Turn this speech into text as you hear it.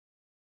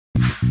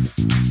Get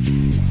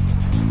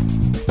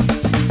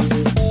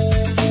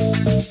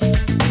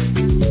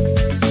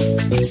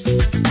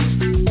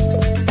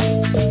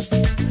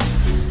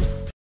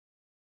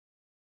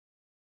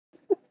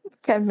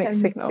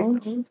mixed signal.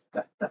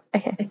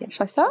 Okay,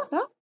 shall I start?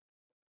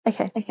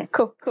 Okay,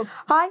 cool.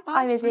 Hi,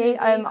 I'm Izzy.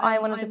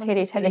 I'm one of the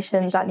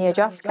palaeo-technicians at Neo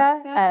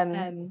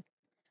Jurassica.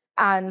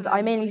 And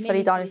I mainly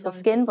study dinosaur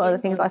skin, but one of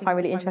the things I find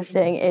really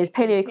interesting is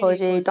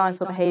paleoecology,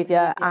 dinosaur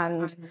behaviour,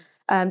 and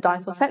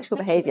dinosaur sexual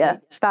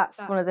behaviour. So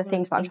that's one of the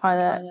things that I'm trying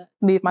to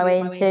move my way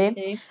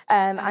into.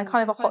 And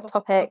kind of a hot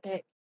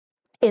topic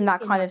in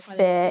that kind of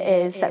sphere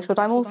is sexual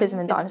dimorphism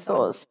in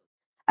dinosaurs.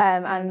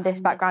 And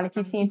this background, if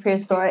you've seen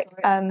prehistoric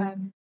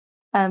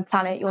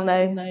Planet, you'll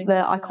know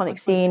the iconic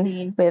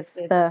scene with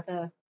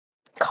the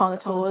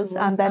carnivores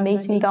and their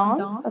mating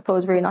dance. I thought it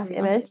was a really nice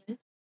image.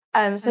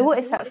 So what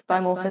is sexual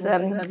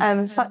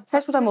dimorphism?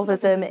 Sexual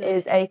dimorphism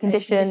is a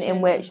condition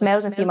in which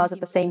males and females of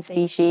the same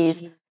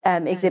species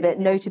exhibit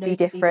notably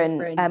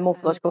different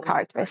morphological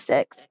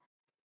characteristics.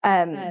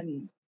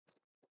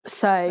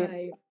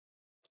 So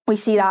we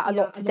see that a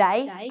lot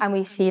today, and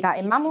we see that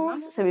in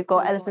mammals. So we've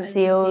got elephant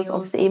seals.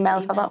 Obviously,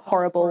 males have that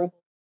horrible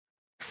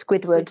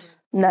Squidward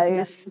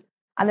nose,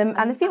 and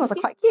the females are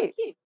quite cute.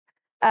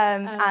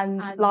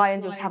 And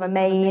lions also have a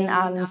mane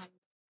and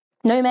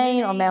no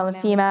mane on male and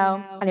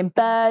female. And in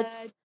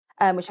birds,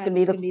 which are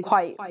going to be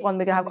we're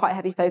going to have quite a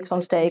heavy focus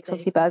on today, because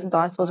obviously birds and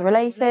dinosaurs are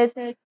related.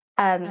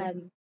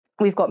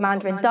 We've got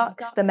mandarin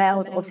ducks. The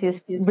males obviously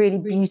this really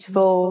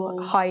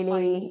beautiful,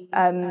 highly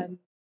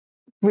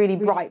really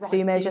bright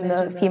plumage, and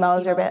the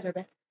females are a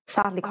bit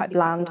sadly quite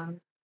bland.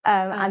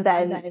 And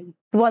then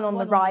the one on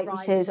the right,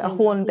 which is a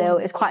hornbill,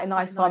 is quite a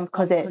nice one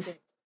because it's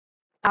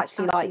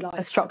actually like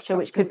a structure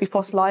which could be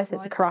fossilised.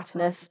 It's a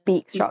keratinous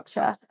beak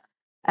structure.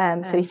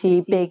 So we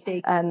see big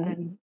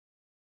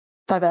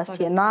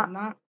diversity in that.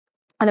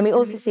 And then we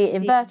also see it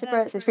in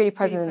vertebrates. It's really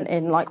present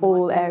in like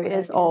all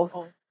areas of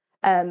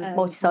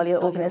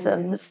multicellular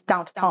organisms,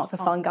 down to plants and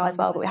fungi as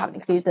well, but we haven't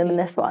included them in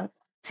this one.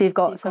 So you've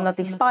got some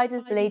lovely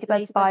spiders, the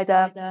ladybird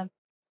spider,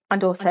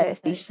 and also a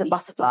species of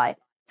butterfly.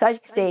 So as you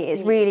can see,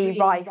 it's really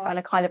rife and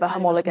a kind of a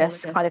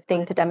homologous kind of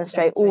thing to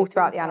demonstrate all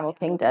throughout the animal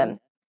kingdom.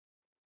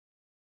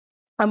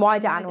 And why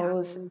do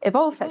animals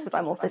evolve sexual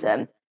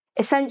dimorphism?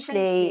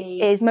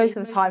 Essentially, is most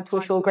of the time to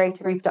assure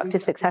greater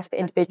reproductive success for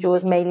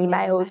individuals, mainly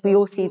males. We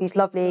all see these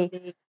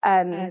lovely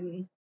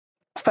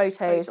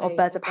photos of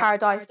birds of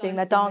paradise doing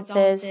their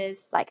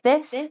dances like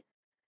this.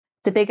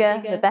 The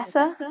bigger, the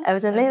better,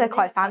 evidently. They're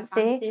quite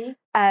fancy.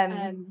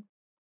 And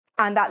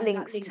that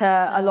links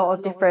to a lot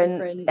of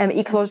different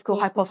ecological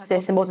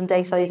hypotheses in modern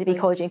day studies of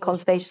ecology and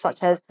conservation,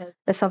 such as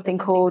there's something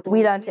called,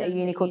 we learned at a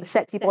uni, called the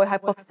sexy boy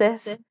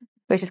hypothesis,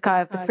 which is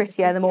kind of the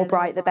prettier, the more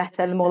bright, the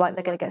better, the more likely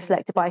they're going to get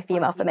selected by a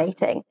female for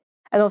mating.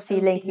 And obviously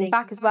linking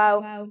back as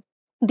well,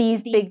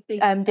 these big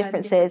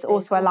differences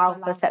also allow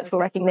for sexual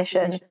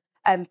recognition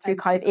through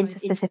kind of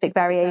interspecific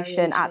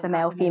variation at the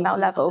male-female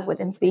level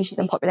within species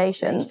and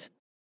populations.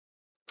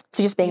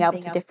 So just being able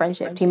to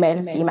differentiate between male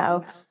and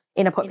female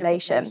in a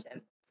population.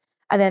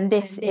 And then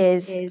this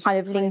is kind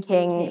of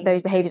linking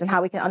those behaviours and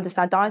how we can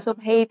understand dinosaur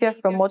behaviour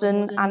from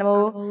modern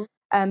animal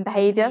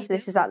behaviour. So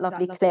this is that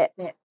lovely clip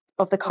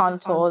of the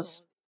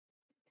carnivores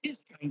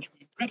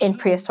in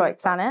prehistoric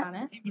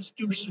Planet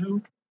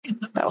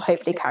that will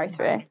hopefully carry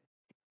through.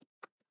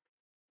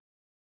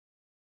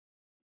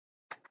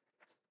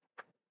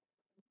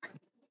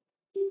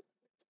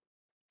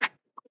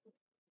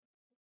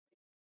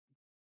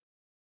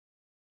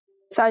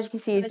 So as you can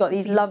see, he's got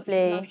these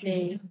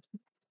lovely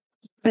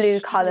blue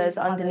colours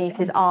underneath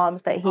his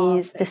arms that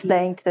he's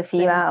displaying to the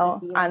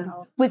female and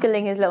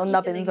wiggling his little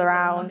nubbins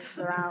around.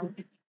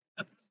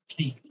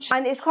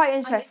 And it's quite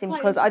interesting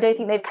because I don't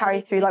think they've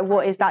carried through like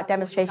what is that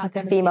demonstration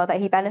to the female that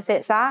he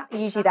benefits at.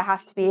 Usually there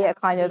has to be a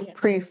kind of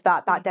proof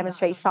that that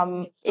demonstrates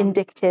some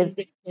indicative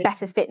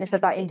better fitness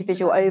of that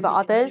individual over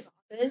others.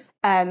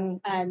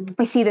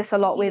 We see this a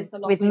lot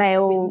with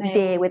male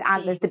deer with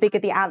antlers. The bigger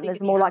the antlers,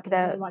 the more likely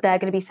they're going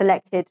to be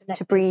selected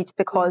to breed,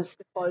 because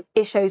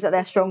it shows that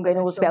they're stronger in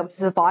order to be able to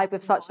survive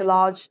with such a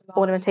large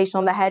ornamentation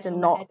on their head and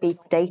not be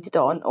predated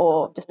on,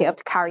 or just be able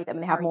to carry them,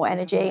 and they have more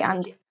energy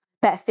and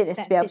better fitness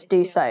to be able to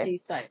do so.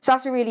 So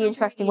that's a really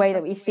interesting way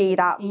that we see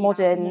that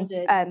modern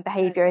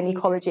behaviour and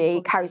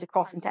ecology carries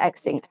across into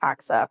extinct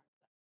taxa.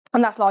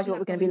 And that's largely what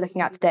we're going to be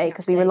looking at today,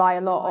 because we rely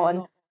a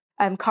lot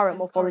on current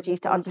morphologies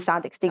to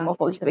understand extinct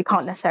morphology that we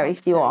can't necessarily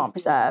see or aren't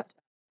preserved.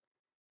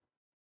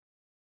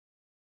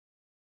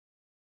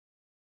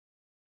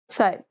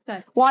 So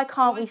why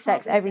can't we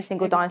sex every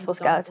single dinosaur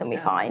skeleton we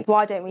find?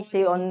 Why don't we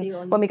see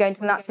when we go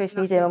into the Naturalist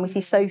Museum and we see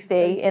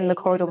Sophie in the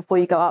corridor before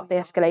you go up the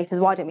escalators,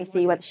 why don't we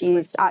see whether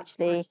she's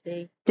actually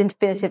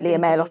definitively a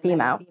male or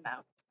female?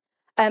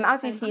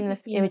 As we've seen in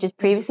the images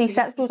previously,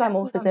 sexual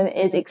dimorphism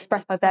is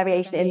expressed by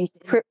variation in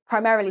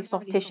primarily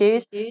soft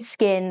tissues,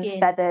 skin,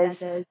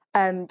 feathers,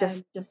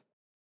 just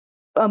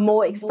a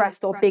more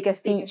expressed or bigger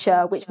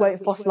feature which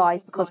won't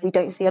fossilise because we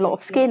don't see a lot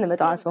of skin in the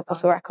dinosaur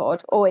fossil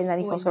record or in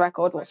any fossil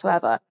record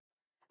whatsoever.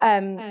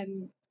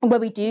 where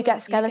we do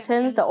get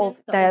skeletons,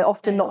 they're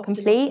often not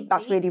complete.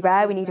 That's really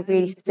rare. We need a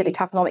really specific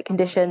taxonomic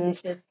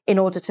conditions in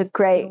order to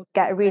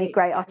get a really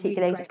great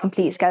articulated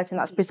complete skeleton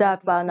that's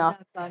preserved well enough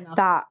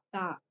that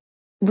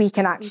we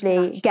can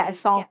actually get a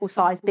sample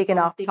size big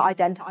enough to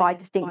identify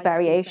distinct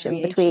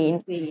variation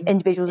between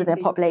individuals within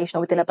a population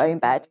or within a bone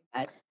bed.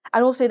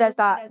 And also there's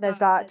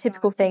that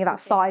typical thing that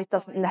size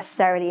doesn't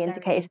necessarily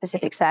indicate a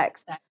specific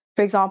sex.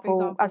 For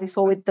example, as we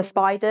saw with the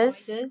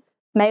spiders,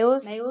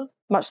 males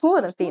much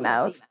smaller than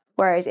females,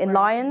 whereas in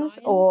lions,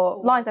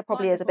 there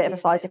probably is a bit of a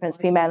size difference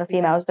between male and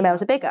females. The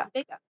males are bigger.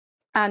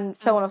 And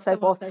so on and so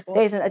forth.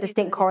 There isn't a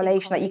distinct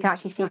correlation that you can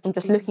actually see from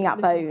just looking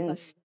at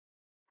bones.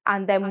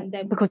 And then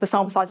because the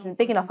sample size isn't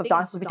big enough of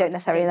dinosaurs, we don't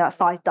necessarily know that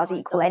size does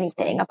equal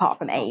anything apart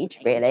from age,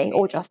 really,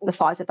 or just the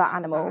size of that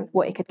animal,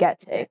 what it could get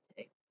to.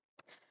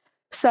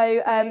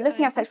 So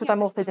looking at sexual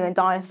dimorphism in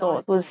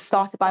dinosaurs was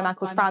started by a man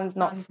called Franz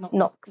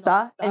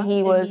Noxer, and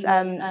he was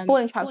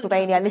born in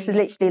Transylvania, and this is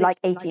literally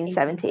like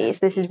 1870s.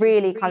 So this is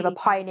really kind of a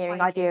pioneering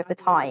idea of the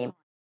time,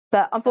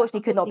 but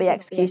unfortunately could not be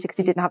executed because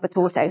he didn't have the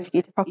tools to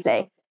execute it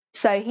properly.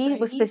 So he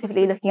was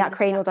specifically looking at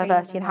cranial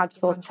diversity in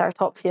hadrosaurs and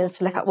ceratopsians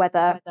to look at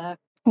whether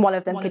one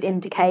of them could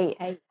indicate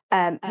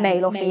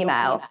male or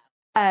female.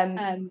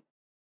 But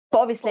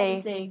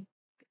obviously,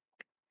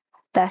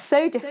 they're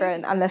so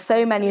different, and there's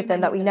so many of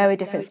them that we know are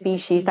different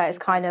species that it's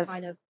kind of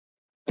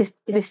this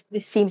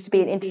seems to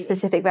be an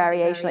interspecific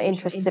variation or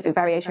intraspecific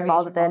variation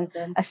rather than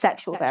a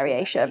sexual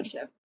variation.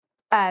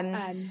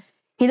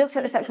 He looked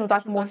at the sexual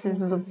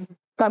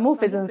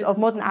dimorphisms of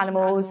modern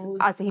animals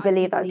as he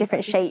believed that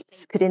different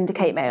shapes could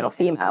indicate male or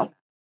female.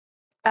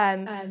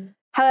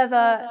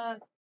 However,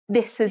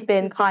 this has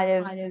been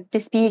kind of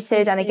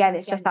disputed, and again,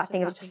 it's just that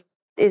thing of just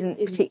isn't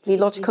particularly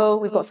logical.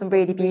 We've got some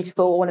really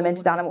beautiful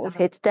ornamented animals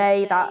here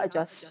today that are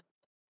just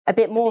a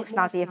bit more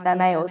snazzy if they're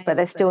males, but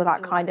there's still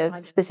that kind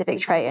of specific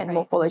trait in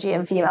morphology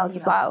in females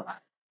as well.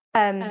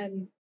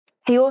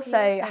 He also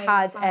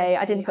had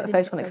I didn't put a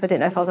photo on it because I didn't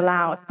know if I was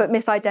allowed, but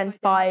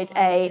misidentified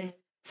a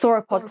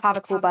sauropod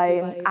clavicle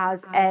bone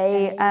as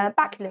a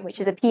baculum, which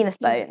is a penis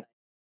bone.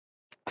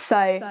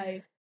 So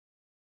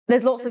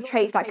there's lots of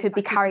traits that could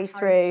be carried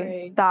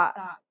through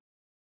that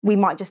we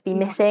might just be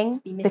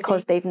missing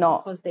because they've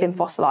not been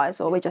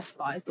fossilized, or we're just,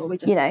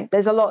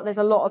 there's a lot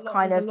of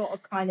kind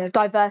of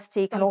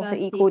diversity can also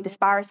equal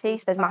disparity.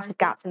 So there's massive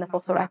gaps in the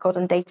fossil record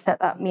and data set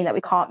that mean that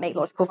we can't make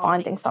logical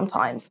findings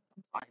sometimes.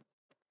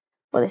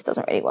 Well, this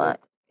doesn't really work,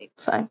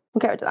 so we'll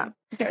get rid of that.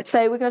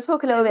 So we're going to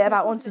talk a little bit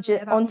about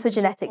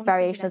ontogenetic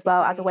variation as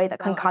well, as a way that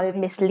can kind of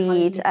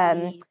mislead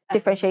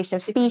differentiation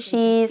of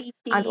species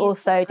and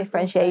also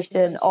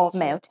differentiation of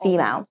male to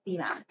female.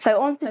 So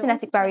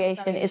ontogenetic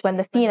variation is when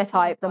the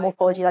phenotype, the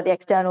morphology, like the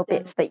external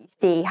bits that you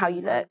see, how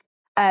you look,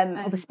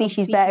 of a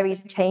species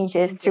varies and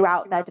changes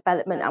throughout their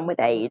development and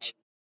with age.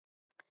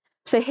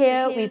 So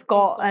here we've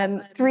got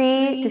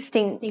 3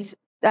 distinct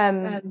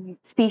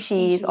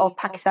species of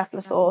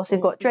Pachycephalosaurs. So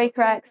we've got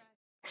Dracorex,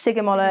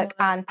 Sigmodoc,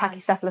 and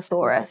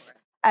Pachycephalosaurus.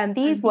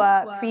 These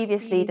were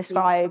previously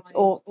described,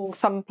 or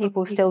some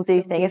people still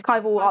do think, it's kind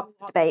of all up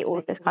for debate, all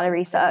of this kind of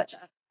research,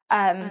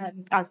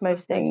 as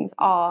most things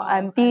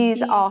are.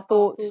 These are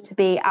thought to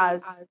be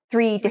as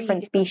 3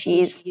 different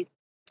species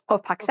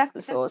of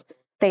Pachycephalosaurs.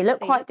 They look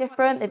quite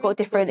different, they've got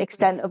different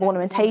extent of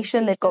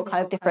ornamentation, they've got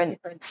kind of different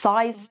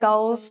size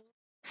skulls.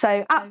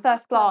 So at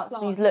first glance,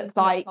 these look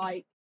like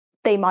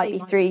they might be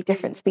 3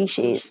 different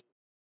species.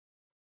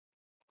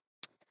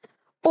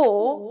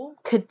 Or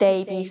could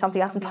they be something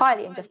else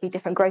entirely and just be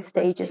different growth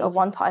stages of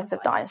one type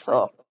of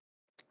dinosaur?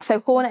 So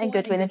Horner and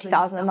Goodwin in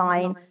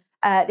 2009,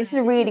 this is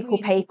a really cool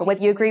paper.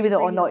 Whether you agree with it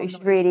or not, you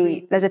should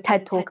really, there's a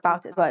TED talk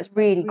about it as well. It's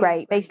really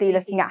great, basically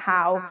looking at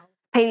how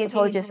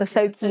paleontologists are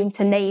so keen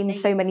to name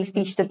so many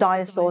species of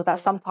dinosaurs that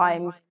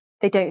sometimes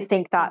they don't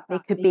think that they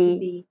could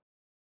be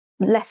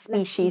less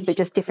species but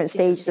just different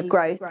stages of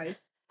growth.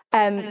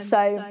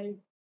 So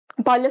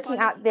by looking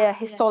at the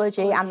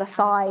histology and the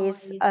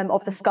size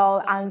of the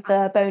skull and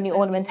the bony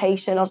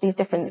ornamentation of these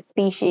different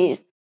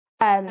species,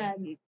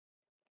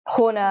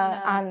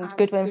 Horner and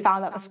Goodwin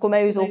found that the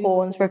squamosal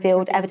horns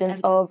revealed evidence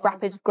of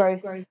rapid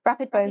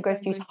bone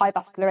growth due to high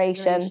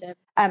vascularization,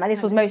 and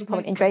this was most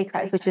prominent in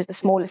Dracorex, which is the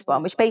smallest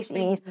one, which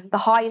basically means the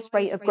highest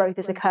rate of growth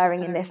is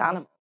occurring in this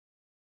animal.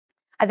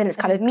 And then it's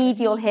kind of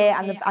medial here,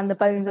 and the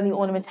bones and the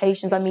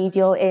ornamentations are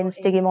medial in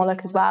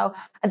Stygimoloch as well.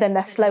 And then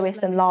they're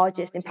slowest and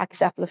largest in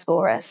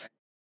Pachycephalosaurus.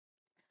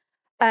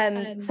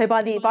 So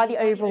by the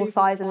overall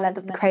size and length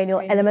of the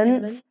cranial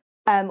elements,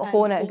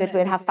 Horner and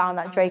Goodwin have found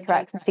that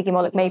Dracorex and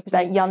Stygimoloch may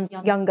present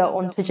younger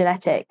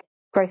ontogenetic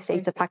growth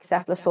stages of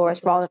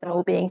Pachycephalosaurus rather than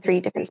all being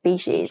 3 different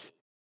species.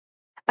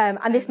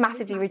 And this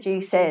massively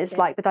reduces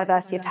the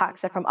diversity of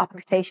taxa from Upper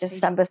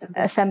Cretaceous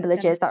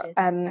assemblages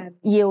that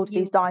yield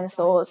these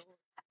dinosaurs.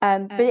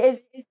 But it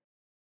is,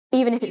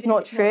 even if it's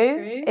not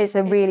true, it's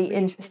a really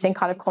interesting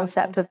kind of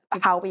concept of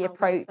how we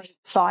approach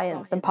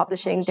science and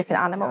publishing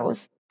different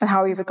animals and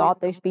how we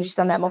regard those species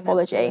and their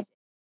morphology.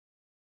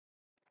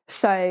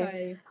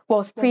 So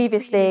whilst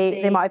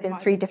previously there might have been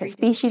 3 different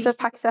species of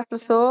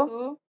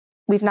Pachycephalosaur,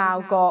 we've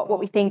now got what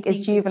we think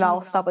is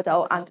juvenile,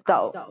 subadult, and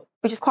adult,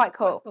 which is quite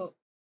cool.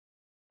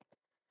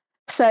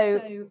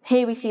 So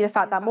here we see the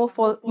fact that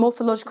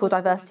morphological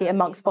diversity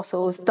amongst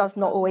fossils does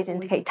not always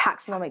indicate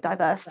taxonomic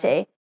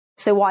diversity.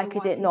 So why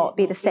could it not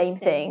be the same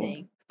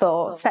thing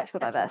for sexual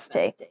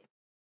diversity?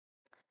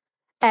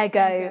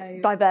 Ergo,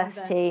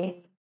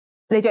 diversity,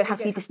 they don't have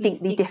to be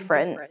distinctly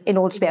different in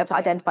order to be able to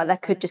identify. There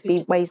could just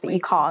be ways that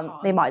you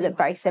can't, they might look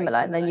very similar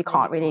and then you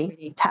can't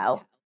really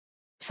tell.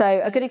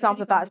 So a good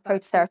example of that is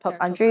Protoceratops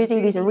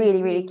andrewsi. These are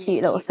really, really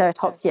cute little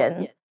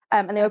ceratopsians.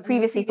 And they were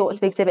previously thought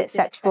to exhibit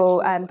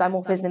sexual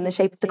dimorphism in the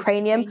shape of the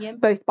cranium,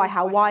 both by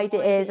how wide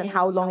it is and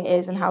how long it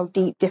is and how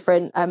deep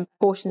different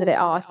portions of it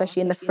are,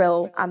 especially in the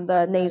frill and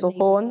the nasal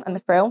horn and the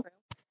frill.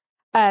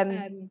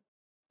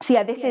 So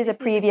yeah, this is a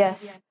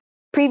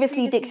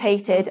previously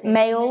dictated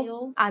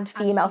male and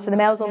female. So the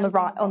male's on the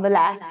right, on the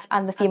left,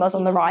 and the female's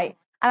on the right.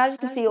 And as you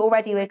can see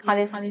already, we're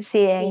kind of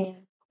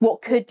seeing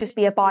what could just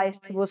be a bias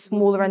towards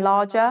smaller and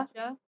larger,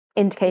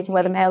 indicating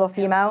whether male or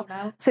female.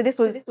 So this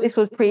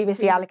was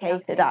previously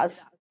allocated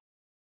as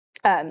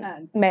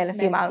male and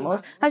female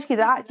animals. Actually,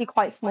 they're actually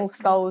quite small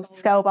skulls. The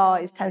skull bar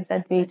is 10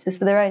 centimetres,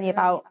 so they're only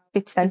about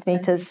 50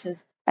 centimetres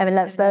in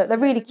length. So they're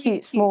really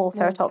cute, small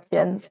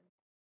ceratopsians.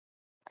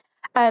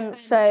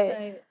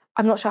 So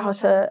I'm not sure how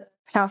to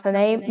pronounce their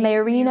name.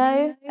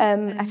 Maiorino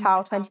et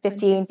al.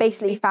 2015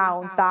 basically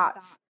found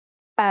that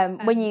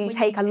when you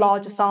take a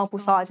larger sample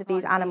size of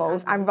these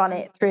animals and run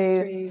it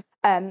through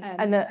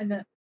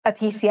a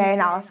PCA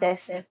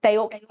analysis, they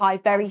occupy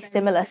very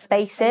similar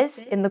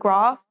spaces in the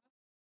graph.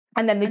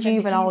 And then the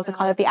juveniles are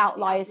kind of the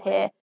outliers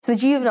here. So the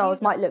juveniles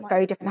might look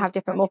very different, have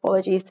different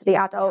morphologies to the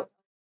adults,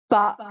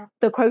 but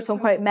the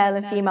quote-unquote male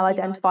and female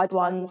identified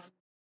ones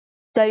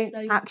don't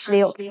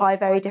actually occupy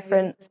very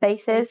different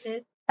spaces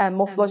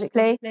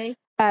morphologically.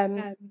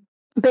 But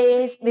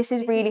this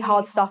is really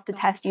hard stuff to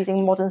test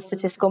using modern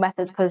statistical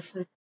methods because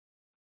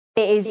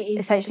it is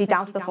essentially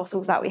down to the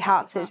fossils that we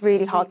have. So it's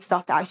really hard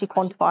stuff to actually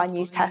quantify and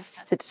use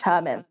tests to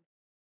determine.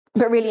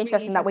 But really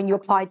interesting that when you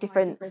apply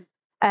different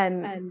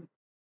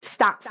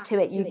stats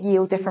to it, you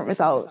yield different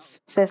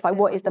results. So it's like,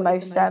 what is the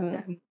most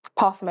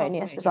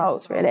parsimonious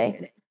results,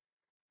 really?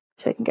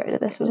 So we can get rid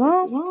of this as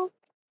well.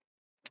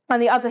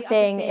 And the other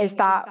thing is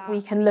that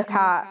we can look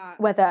at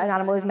whether an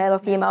animal is male or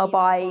female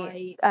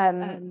by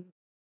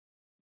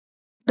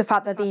the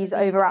fact that these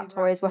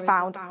oviraptors were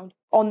found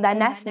on their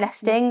nest,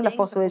 nesting. The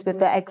fossil is with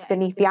the eggs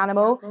beneath the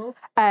animal.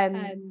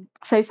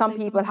 So some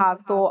people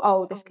have thought,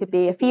 oh, this could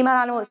be a female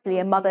animal, it's probably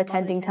a mother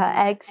tending to her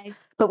eggs.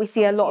 But we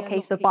see a lot of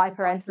cases of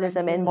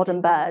biparentalism in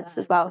modern birds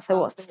as well. So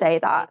what's to say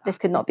that this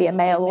could not be a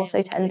male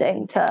also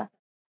tending to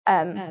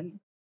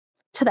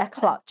their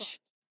clutch?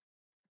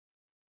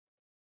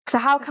 So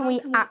how can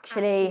we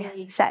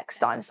actually sex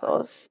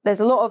dinosaurs?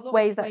 There's a lot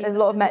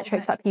of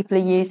metrics that people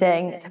are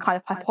using to kind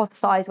of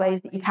hypothesize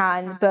ways that you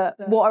can, but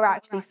what are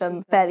actually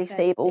some fairly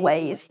stable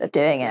ways of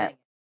doing it?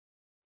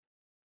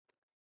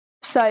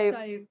 So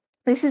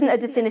this isn't a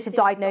definitive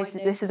diagnosis,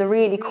 but this is a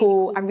really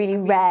cool and really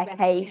rare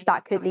case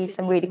that could lead to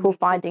some really cool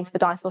findings for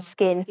dinosaur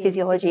skin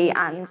physiology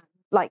and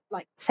like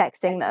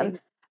sexting them.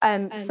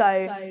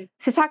 So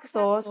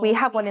Psittacosaurs, we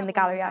have one in the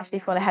gallery actually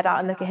if you want to head out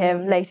and look at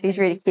him later. He's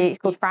really cute. He's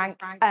called Frank.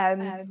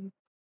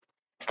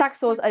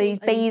 Psittacosaurs are these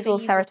basal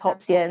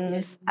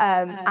ceratopsians,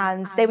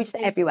 and they were just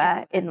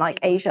everywhere in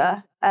like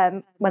Asia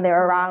when they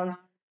were around.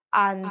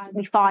 And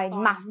we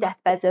find mass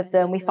deathbeds of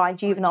them. We find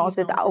juveniles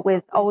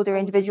with older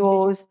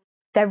individuals.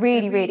 They're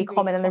really, really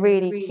common and they're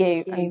really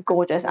cute and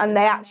gorgeous. And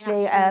they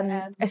actually,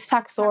 a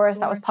Psittacosaurus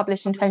that was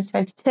published in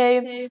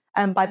 2022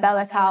 by Bell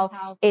et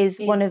al. Is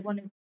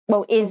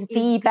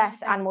the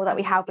best animal that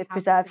we have with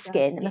preserved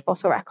skin in the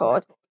fossil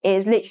record. It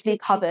is literally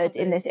covered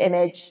in this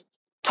image,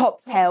 top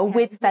to tail,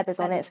 with feathers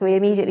on it. So we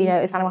immediately know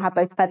this animal had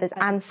both feathers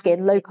and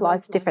skin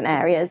localized to different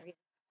areas.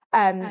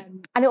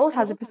 And it also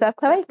has a preserved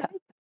cloaca.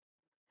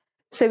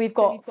 So we've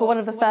got, for one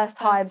of the first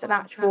times, an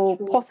actual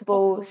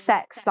potable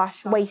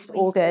sex/waste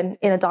organ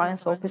in a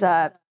dinosaur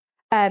preserved.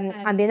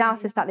 And the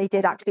analysis that they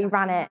did actually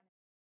ran it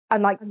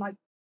and like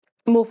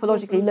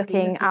morphologically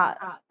looking at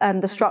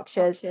the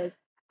structures,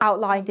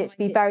 outlined it to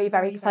be very,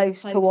 very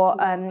close to what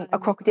a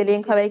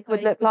crocodilian cloaca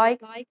would look like.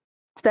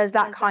 So there's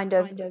that kind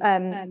of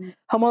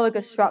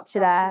homologous structure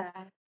there.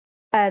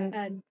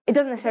 It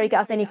doesn't necessarily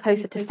get us any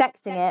closer to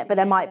sexing it, but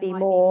there might be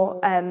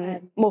more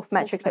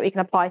morphometrics that we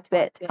can apply to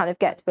it to kind of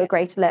get to a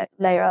greater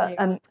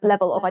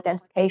level of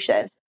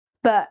identification.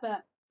 But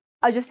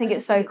I just think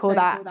it's so cool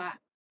that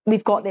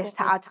we've got this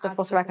to add to the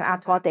fossil record,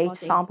 add to our data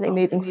sampling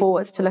moving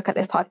forwards to look at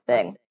this type of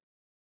thing.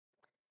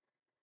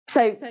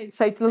 So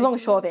the long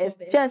and short of it is,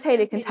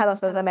 genitalia can tell us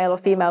whether they're male or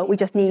female. We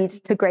just need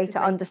to greater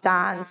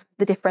understand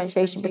the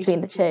differentiation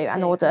between the two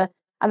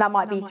and that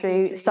might be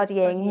through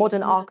studying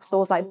modern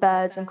archosaurs like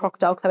birds and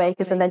crocodile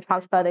cloacas and then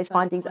transfer those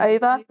findings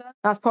over.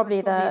 That's probably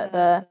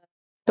the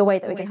way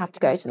that we're going to have to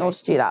go in order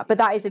to do that. But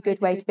that is a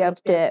good way to be able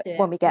to do it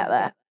when we get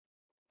there.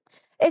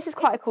 This is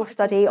quite a cool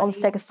study on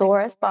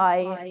Stegosaurus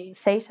by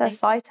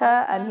Saiter,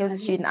 and he was a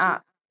student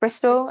at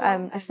Bristol.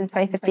 This is in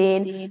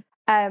 2015.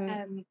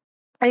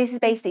 And this is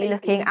basically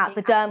looking at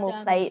the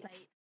dermal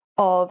plates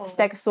of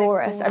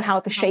Stegosaurus and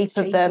how the shape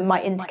of them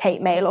might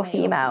indicate male or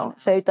female.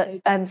 So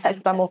the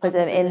sexual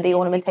dimorphism in the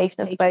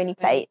ornamentation of the bony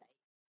plate.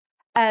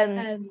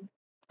 And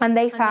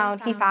he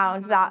found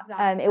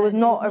that it was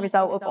not a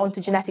result of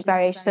ontogenetic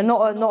variation, so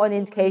not an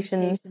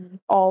indication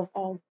of,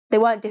 they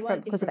weren't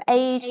different because of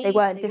age, they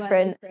weren't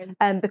different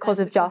because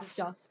of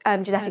just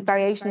genetic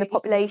variation in the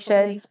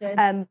population,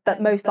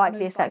 but most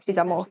likely a sexually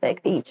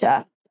dimorphic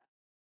feature.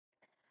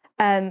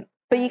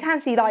 But you can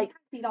see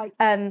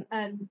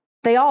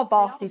they are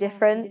vastly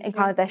different in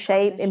kind of their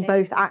shape in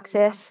both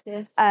axes.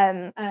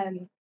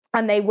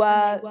 And they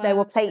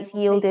were plates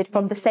yielded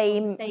from the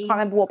same, I can't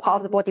remember what part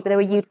of the body, but they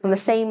were yielded from the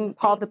same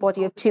part of the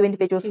body of two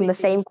individuals from the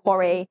same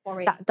quarry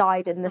that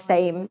died in the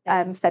same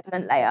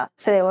sediment layer.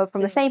 So they were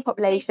from the same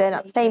population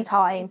at the same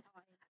time,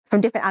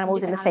 from different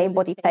animals in the same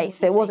body plate.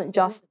 So it wasn't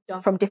just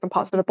from different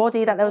parts of the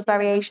body that there was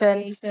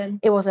variation.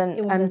 It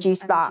wasn't due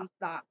to that.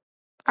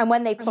 And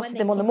when they plotted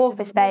them on the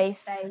morphous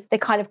space, they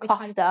kind of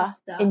cluster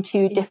in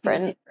two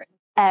different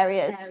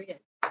areas.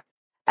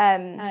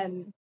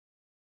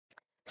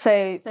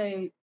 So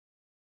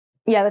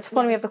yeah, the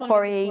taxonomy of the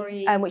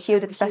quarry, which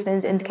yielded the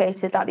specimens,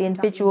 indicated that the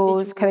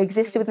individuals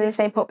coexisted within the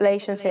same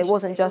population, so it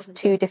wasn't just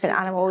two different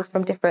animals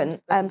from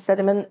different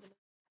sediments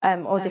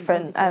or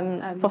different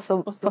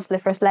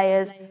fossiliferous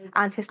layers.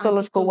 And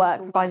histological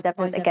work provided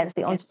evidence against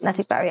the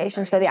ontogenetic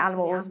variation, so the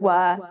animals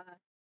were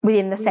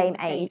within the same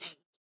age.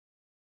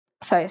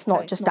 So it's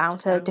not just down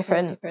to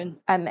different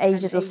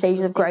ages or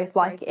stages of growth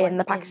like in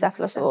the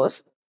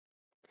pachycephalosaurs.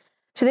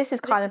 So this is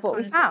kind of what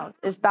we found,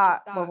 is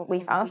that, well, what we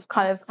found,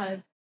 kind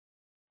of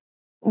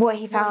what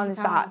he found is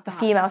that the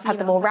females had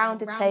the more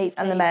rounded plates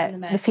and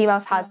the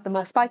females had the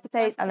more spiky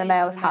plates and the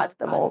males had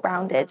the more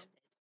rounded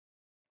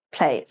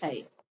plates.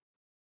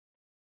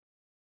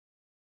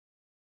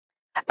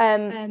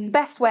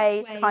 Best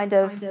way to kind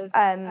of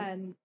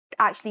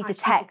actually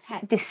detect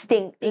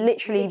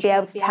literally be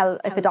able to tell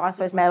if a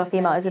dinosaur is male or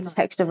female is a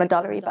detection of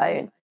medullary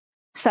bone.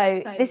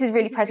 So this is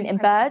really present in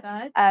birds,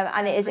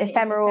 and it is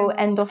ephemeral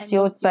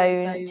endosteal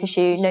bone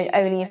tissue known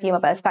only in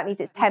female birds. So that means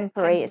it's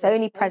temporary. It's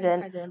only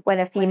present when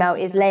a female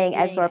is laying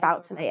eggs or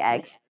about to lay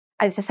eggs.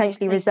 And it's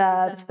essentially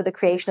reserved for the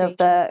creation of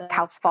the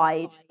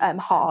calcified,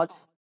 hard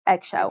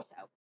eggshell.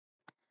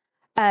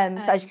 So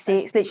as you can see,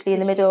 it's literally in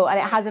the middle, and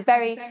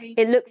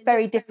it looks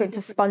very different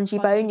to spongy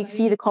bone. You can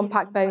see the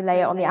compact bone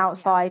layer on the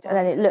outside, and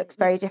then it looks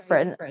very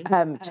different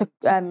to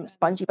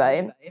spongy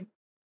bone.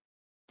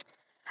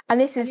 And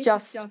this is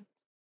just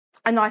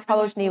a nice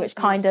phylogeny which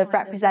kind of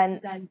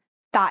represents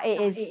that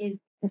it is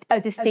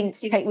a distinct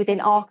trait within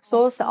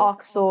archosaurs. So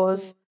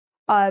archosaurs,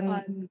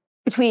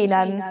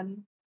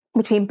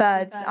 between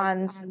birds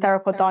and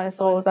theropod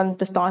dinosaurs and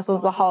just dinosaurs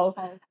as a whole,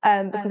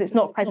 because it's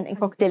not present in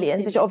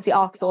crocodilians, which are obviously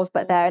archosaurs,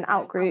 but they're an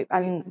outgroup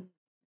and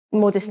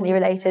more distantly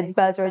related.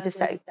 Birds are a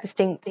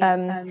distinct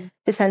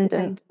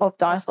descendant of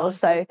dinosaurs.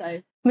 So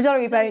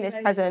medullary bone is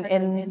present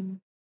in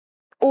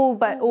all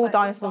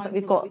dinosaurs that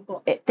we've got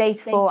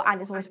data for,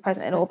 and it's always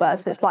present in all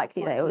birds, so it's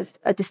likely that it was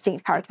a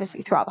distinct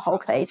characteristic throughout the whole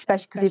clade,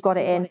 especially because we've got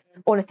it in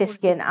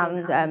ornithischian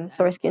and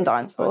saurischian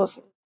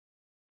dinosaurs.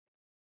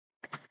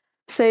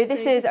 So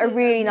this is a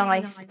really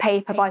nice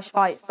paper by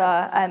Schweitzer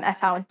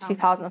et al. In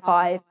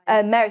 2005.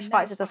 Mary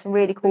Schweitzer does some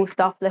really cool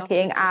stuff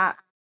looking at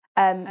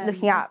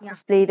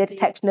possibly the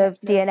detection of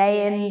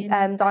DNA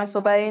in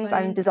dinosaur bones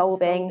and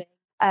dissolving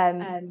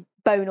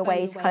bone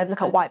away to kind of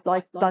look at white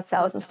blood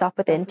cells and stuff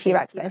within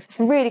T-Rex bones.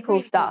 So some really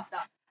cool stuff.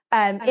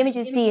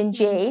 Images D and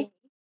G,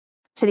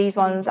 so these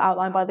ones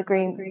outlined by the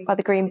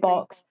green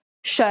box,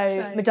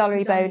 show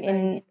medullary bone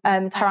in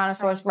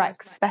Tyrannosaurus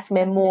rex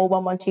specimen Moore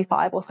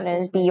 1125, also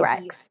known as B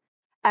rex.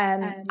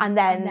 And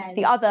then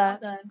the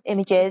other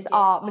images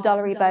are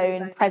medullary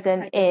bone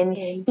present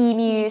in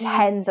emus,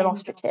 hens, and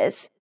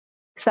ostriches.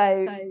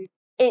 So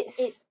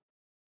it's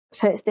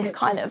this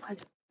kind of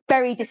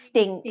very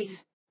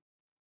distinct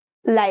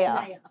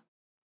layer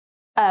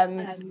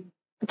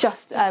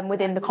just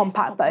within the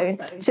compact bone.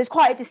 So it's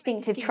quite a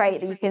distinctive trait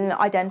that you can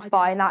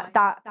identify, and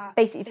that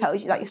basically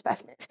tells you that your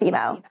specimen is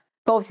female.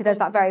 But obviously there's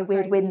that very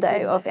weird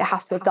window of it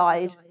has to have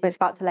died when it's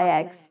about to lay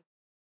eggs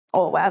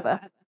or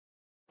whatever.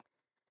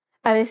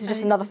 And this is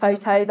just another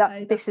photo.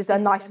 This is a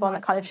nice one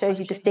that kind of shows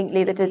you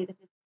distinctly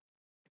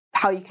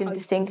how you can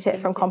distinguish it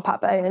from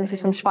compact bone. And this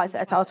is from Schweitzer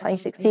et al.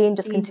 2016,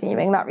 just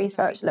continuing that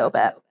research a little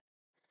bit.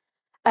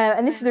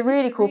 And this is a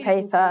really cool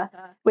paper,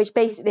 which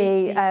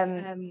basically,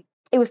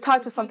 it was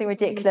titled something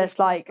ridiculous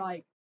like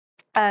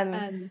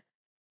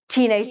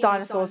teenage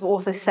dinosaurs were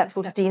also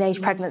susceptible to teenage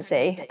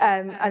pregnancy.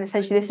 And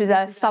essentially this is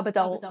a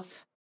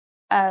subadult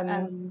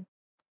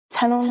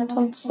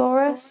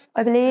Tenontonsaurus,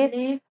 I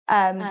believe,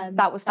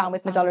 that was found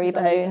with medullary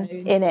bone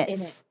in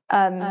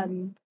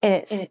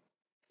its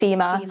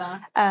femur,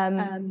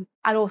 and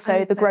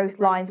also the growth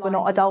lines were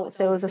not adult,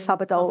 so it was a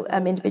subadult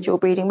individual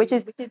breeding, which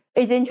is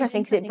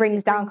interesting because it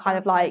brings down kind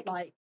of like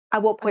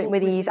at what point were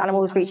these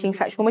animals reaching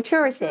sexual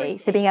maturity.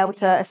 So being able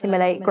to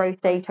assimilate growth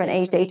data and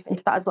age data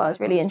into that as well is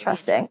really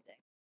interesting.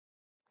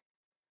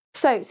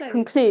 So to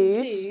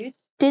conclude,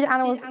 Did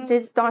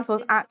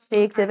dinosaurs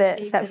actually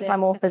exhibit sexual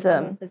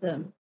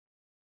dimorphism?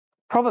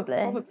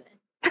 Probably.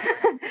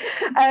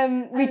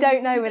 We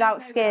don't know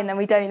without skin, and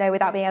we don't know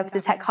without being able to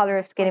detect colour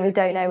of skin, and we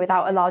don't know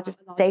without a larger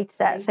data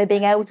set. So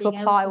being able to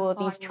apply all of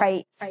these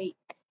traits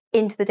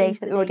into the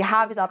data that we already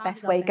have is our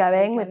best way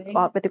going with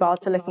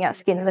regards to looking at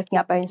skin and looking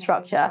at bone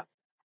structure.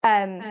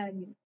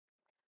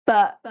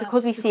 But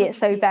because we see it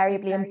so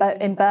variably in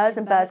birds,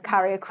 and birds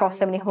carry across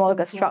so many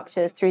homologous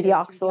structures through the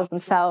archosaurs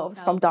themselves,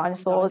 from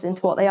dinosaurs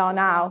into what they are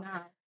now,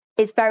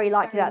 it's very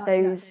likely that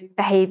those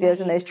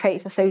behaviours and those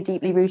traits are so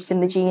deeply rooted in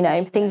the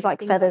genome. Things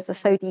like feathers are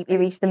so deeply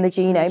rooted in the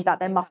genome that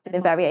there must have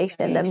been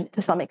variation in them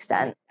to some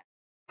extent.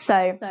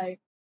 So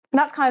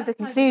that's kind of the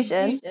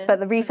conclusion, but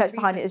the research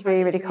behind it is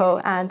really, really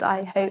cool, and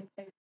I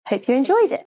hope you enjoyed it.